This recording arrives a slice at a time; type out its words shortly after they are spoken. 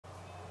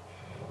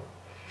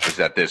was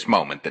at this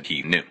moment that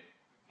he knew.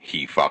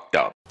 He fucked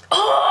up.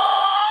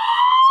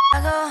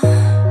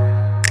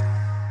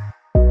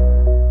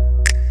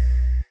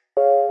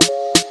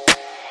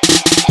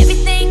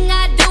 Everything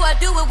I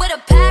do it with a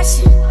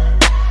passion.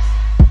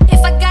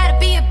 If I gotta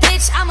be a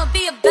bitch, I'ma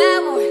be a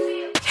bad one.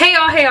 Hey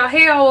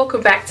y'all,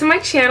 welcome back to my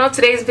channel.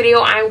 Today's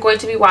video, I'm going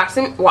to be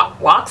waxing my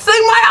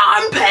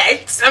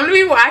armpits. I'm gonna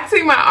be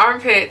waxing my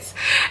armpits,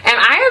 and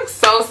I am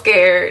so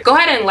scared. Go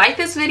ahead and like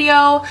this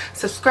video,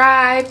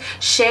 subscribe,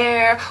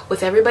 share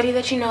with everybody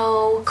that you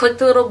know. Click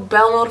the little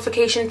bell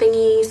notification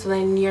thingy so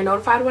then you're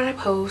notified when I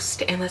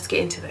post, and let's get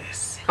into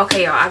this.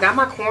 Okay, y'all, I got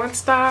my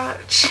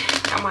cornstarch.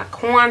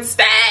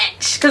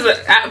 Because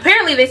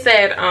apparently they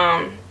said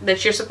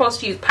that you're supposed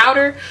to use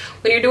powder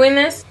when you're doing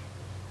this.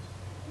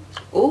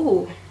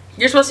 Ooh.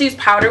 You're supposed to use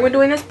powder when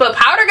doing this, but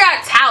powder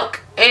got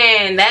talc,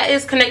 and that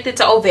is connected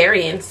to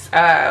ovarian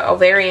syndrome,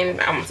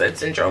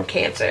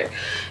 cancer.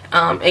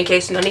 In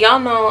case none of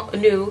y'all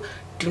knew,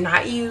 do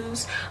not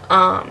use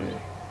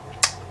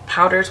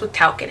powders with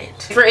talc in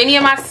it. For any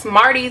of my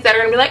smarties that are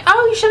gonna be like,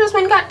 oh, you should have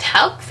went and got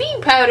talc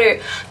feed powder.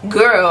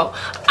 Girl,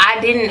 I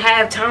didn't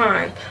have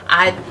time.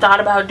 I thought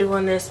about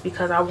doing this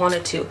because I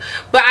wanted to,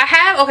 but I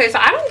have, okay, so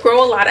I don't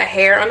grow a lot of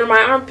hair under my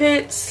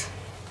armpits,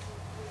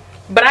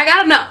 but I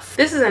got enough.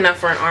 This is enough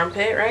for an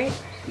armpit, right?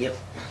 Yep.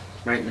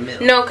 Right in the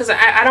middle. No, because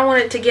I don't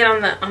want it to get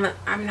on the I'm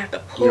gonna have to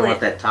pull it. You don't want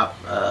that top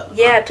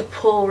yeah, to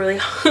pull really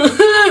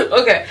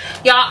okay.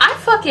 Y'all, I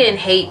fucking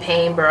hate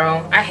pain,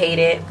 bro. I hate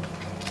it.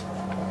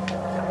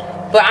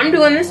 But I'm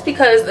doing this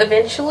because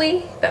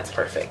eventually, that's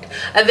perfect.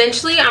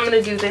 Eventually I'm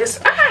gonna do this.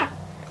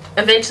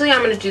 Eventually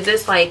I'm gonna do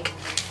this like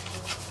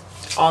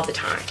all the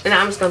time. And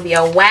I'm just gonna be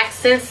a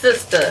waxing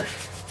sister.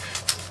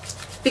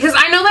 Because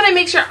I know that it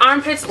makes your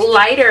armpits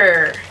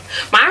lighter.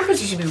 My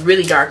armpits used to be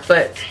really dark,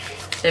 but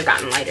they've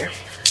gotten lighter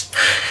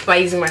by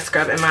using my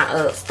scrub and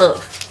my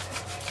stuff.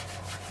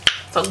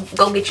 So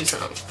go get you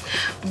some.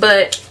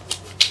 But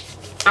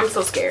I'm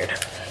so scared.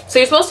 So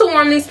you're supposed to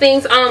warm these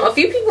things. A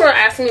few people are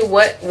asking me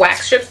what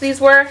wax strips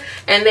these were,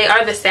 and they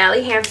are the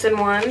Sally Hansen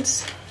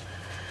ones.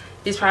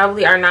 These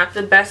probably are not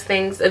the best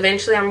things.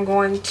 Eventually I'm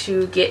going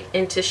to get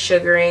into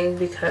sugaring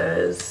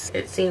because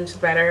it seems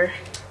better.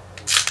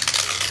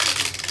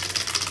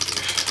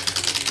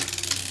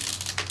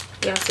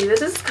 Yeah, see,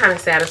 this is kind of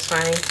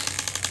satisfying.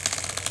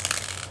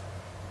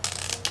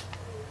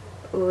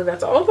 Ooh,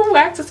 that's all the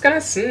wax. It's gonna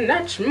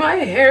snatch my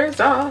hairs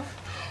off.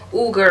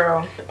 Ooh,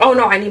 girl. Oh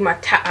no, I need my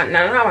talc.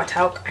 No, not my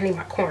talc. I need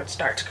my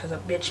cornstarch because a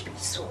bitch be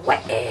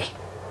sweaty.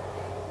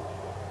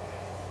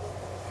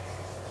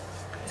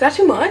 Is that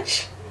too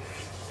much?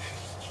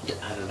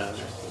 I don't know.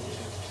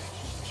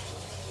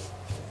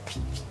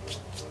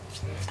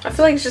 I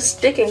feel like it's just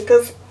sticking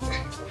because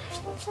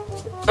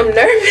I'm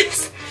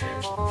nervous.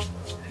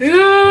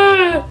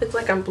 It's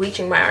like I'm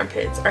bleaching my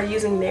armpits or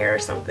using Nair or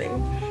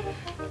something.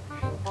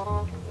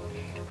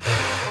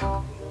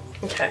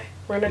 Okay,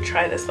 we're gonna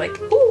try this. Like,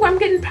 ooh, I'm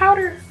getting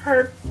powder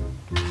or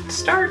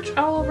starch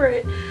all over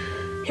it.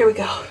 Here we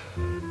go.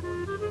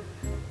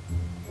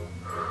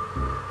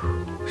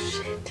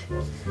 Shit.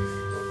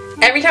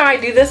 Every time I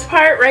do this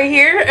part right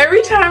here,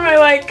 every time I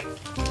like,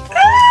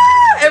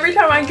 every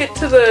time I get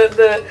to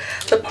the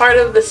part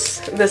of the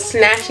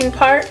snatching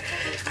part,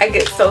 I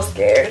get so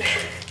scared.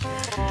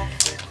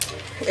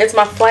 It's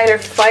my flight or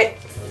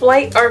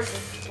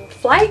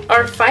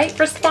fight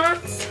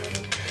response.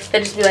 They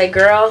just be like,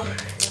 girl,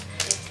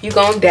 you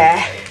gonna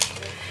die.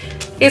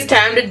 It's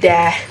time to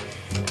die.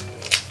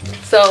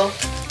 So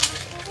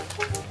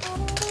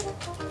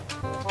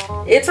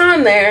it's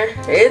on there.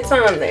 It's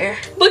on there.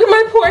 Look at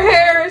my poor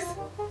hairs.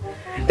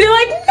 They're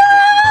like,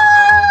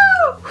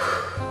 no.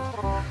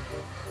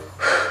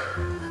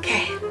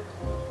 Okay.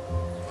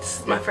 This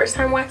is my first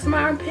time waxing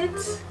my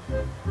armpits,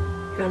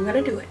 and I'm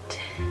gonna do it.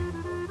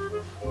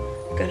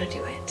 Gonna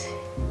do it.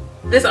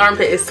 This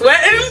armpit is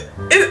sweating.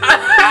 It's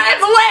wet.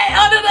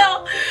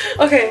 Oh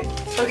no. Okay.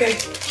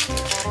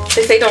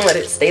 They say don't let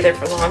it stay there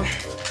for long.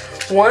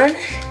 One,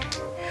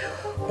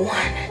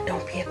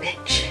 don't be a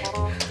bitch.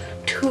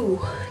 2,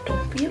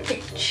 don't be a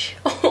bitch.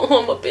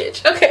 Oh, I'm a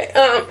bitch. Okay.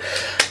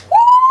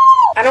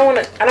 I don't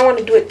want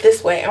to do it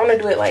this way. I want to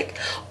do it like,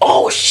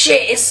 oh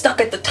shit, it's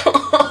stuck at the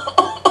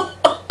top.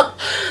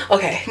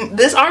 Okay.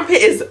 This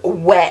armpit is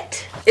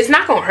wet. It's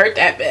not gonna hurt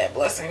that bad,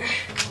 blessing.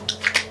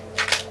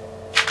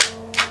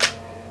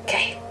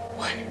 Okay,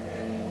 1.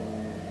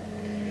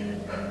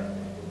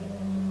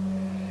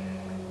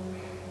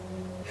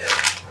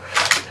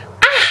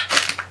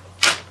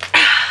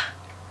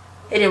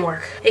 It didn't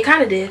work. It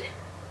kind of did.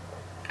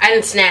 I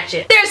didn't snatch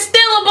it. There's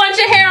still a bunch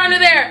of hair under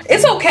there.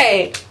 It's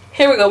okay.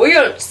 Here we go. We're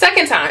gonna,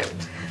 second time.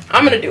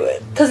 I'm gonna do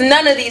it. Because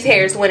none of these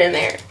hairs went in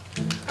there.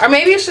 Or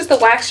maybe it's just the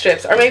wax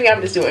strips. Or maybe I'm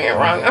just doing it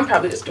wrong. I'm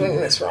probably just doing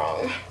this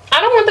wrong.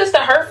 I don't want this to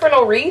hurt for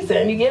no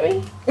reason. You get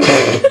me?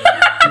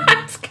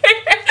 I'm scared.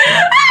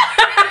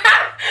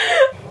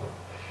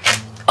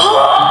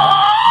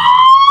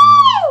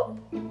 Oh!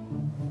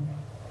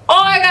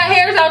 Oh, I got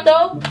hairs out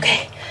though.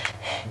 Okay.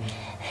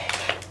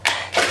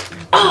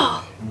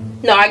 Oh.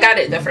 No, I got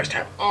it the first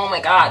time. Oh my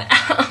god.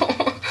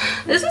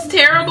 This is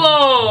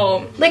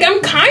terrible. Like,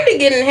 I'm kind of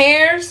getting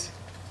hairs.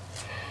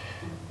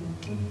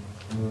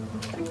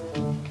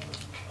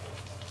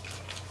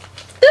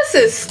 This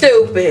is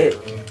stupid.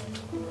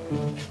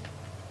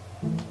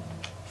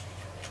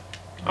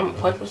 I'm gonna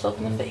punch myself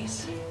in the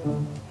face.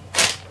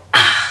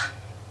 Ah.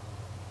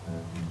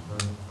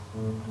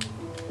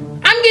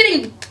 I'm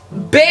getting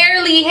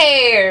barely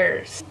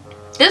hairs.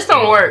 This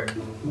don't work.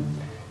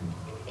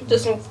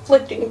 Just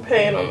inflicting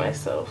pain on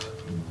myself.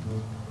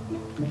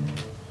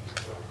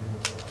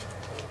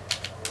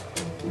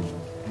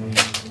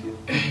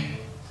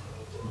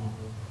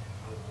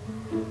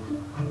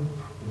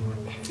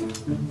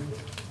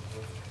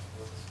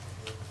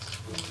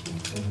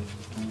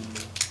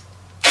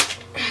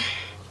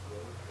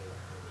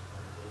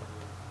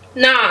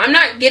 Nah, I'm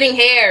not getting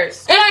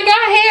hairs. And I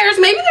got hairs.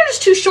 Maybe they're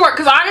just too short.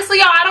 Because honestly,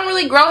 y'all, I don't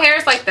really grow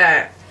hairs like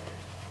that.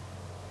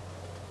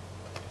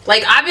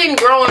 Like, I've been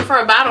growing for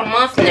about a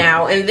month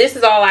now. And this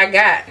is all I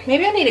got.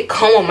 Maybe I need to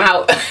comb them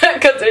out.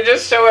 Because they're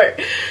just short.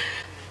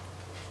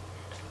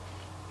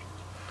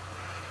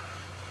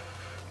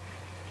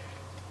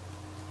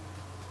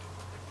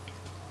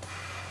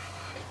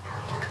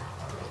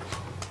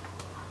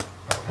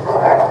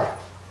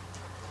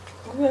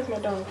 Where's my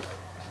dog?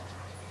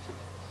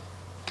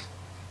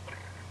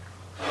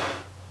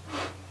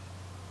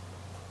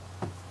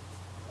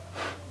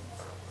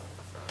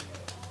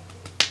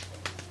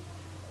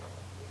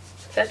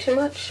 Is that too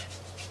much?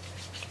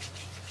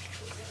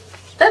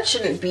 That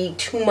shouldn't be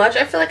too much.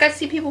 I feel like I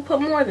see people put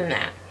more than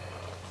that.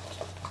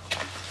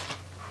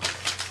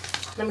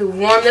 Let me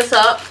warm this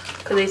up.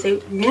 Because they say,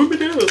 warm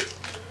it up.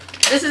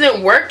 This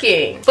isn't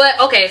working.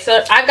 But, okay,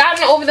 so I've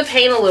gotten over the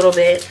pain a little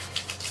bit.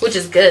 Which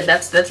is good.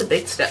 That's a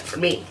big step for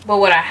me. But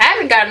what I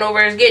haven't gotten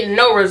over is getting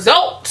no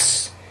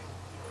results.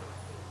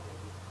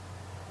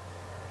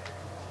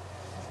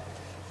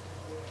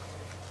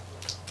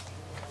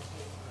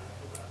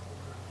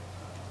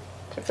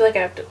 I feel like I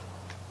have to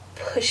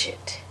push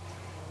it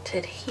to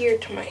adhere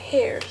to my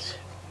hairs.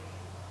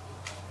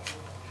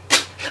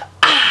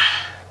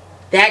 Ah,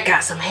 that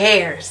got some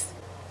hairs.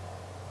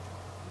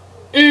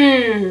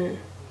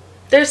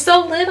 They're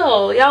so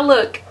little. Y'all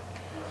look.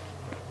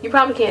 You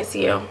probably can't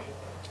see them.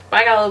 But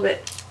I got a little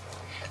bit.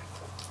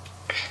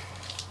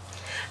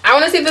 I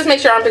want to see if this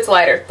makes your armpits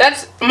lighter.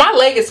 My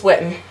leg is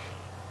sweating.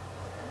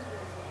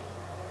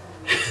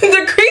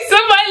 The crease of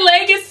my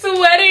leg is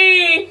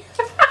sweating.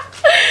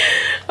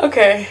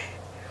 Okay.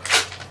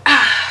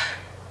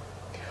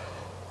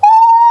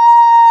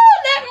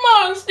 That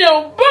mug's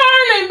still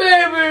burning,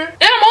 baby.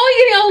 And I'm only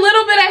getting a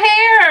little bit of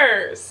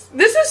hairs.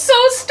 This is so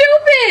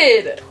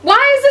stupid.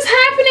 Why is this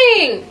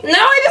happening?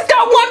 Now I just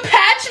got one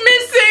patch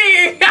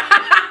missing.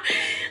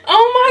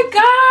 Oh my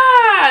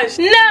gosh.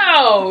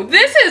 No,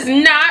 this is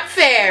not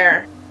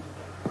fair.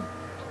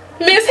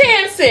 Miss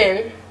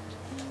Hanson,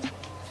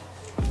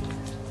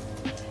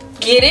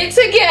 get it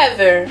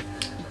together.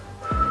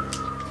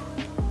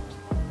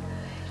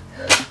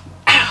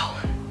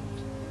 Ow.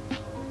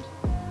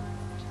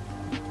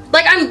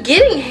 Like, I'm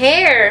getting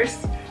hairs,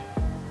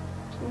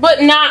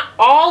 but not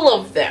all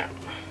of them.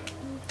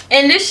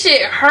 And this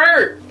shit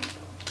hurt.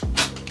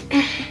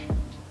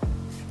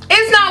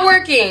 It's not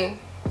working.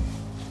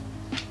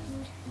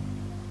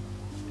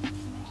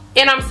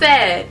 And I'm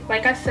sad.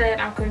 Like I said,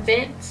 I'm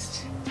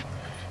convinced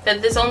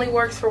that this only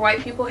works for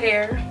white people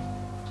hair.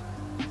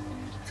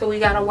 So we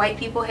got a white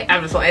people hair.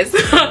 I'm just playing.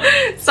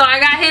 So I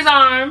got his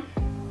arm.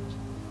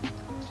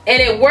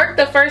 And it worked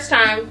the first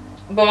time,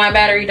 but my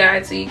battery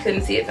died, so you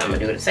couldn't see it. So I'm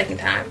gonna do it a second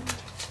time.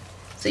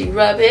 So you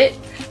rub it.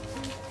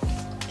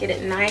 Get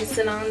it nice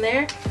and on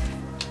there.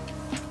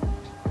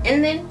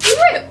 And then you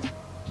rip.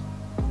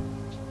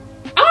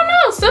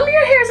 Oh no, some of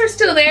your hairs are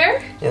still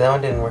there. Yeah, that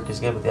one didn't work as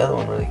good, but the other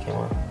one really came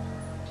on.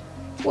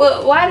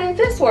 Well, why didn't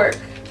this work?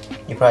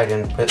 You probably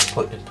didn't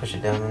push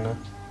it down enough.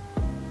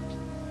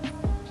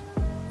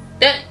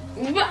 But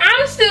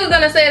I'm still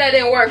gonna say that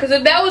didn't work, because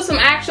if that was some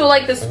actual,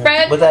 like, the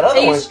spread, but that other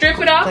and you one, strip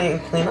it off,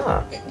 clean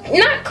off.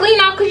 Not clean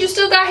off, because you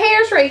still got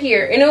hairs right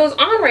here, and it was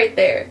on right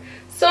there.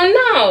 So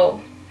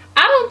no,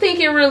 I don't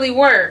think it really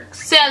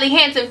works. Sally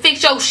Hanson,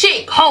 fix your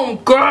shit, home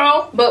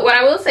girl. But what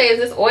I will say is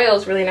this oil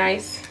is really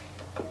nice,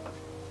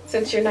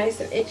 since you're nice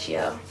and itchy,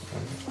 yo.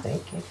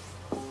 Thank you.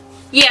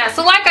 Yeah,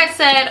 so like I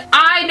said,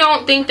 I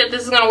don't think that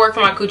this is gonna work for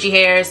my coochie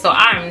hairs, so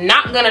I'm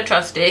not gonna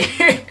trust it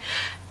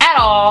at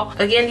all.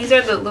 Again, these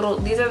are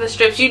the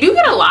strips. You do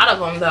get a lot of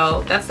them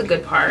though. That's the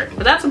good part,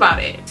 but that's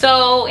about it.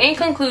 So in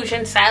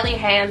conclusion, Sally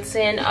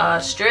Hanson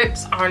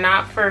strips are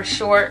not for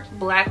short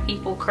black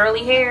people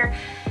curly hair,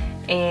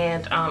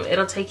 and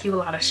it'll take you a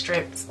lot of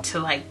strips to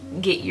like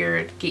get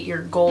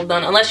your goal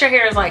done, unless your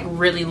hair is like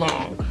really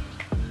long.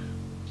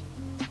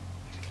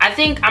 I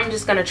think I'm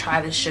just gonna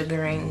try the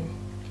sugaring.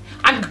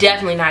 I'm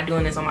definitely not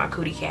doing this on my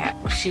cootie cat.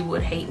 She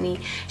would hate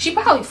me. She'd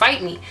probably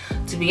fight me,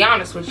 to be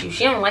honest with you.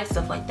 She don't like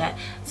stuff like that.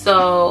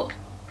 So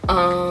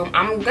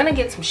I'm gonna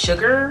get some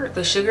sugar,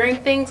 the sugaring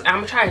things. I'm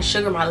gonna try and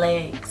sugar my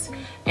legs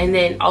and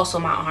then also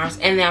my arms,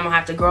 and then I'm gonna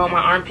have to grow out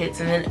my armpits,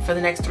 and then for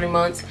the next 3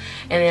 months,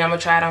 and then I'm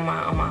gonna try it on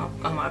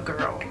my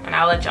girl, and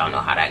I'll let y'all know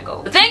how that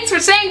goes. But thanks for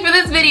staying for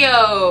this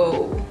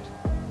video.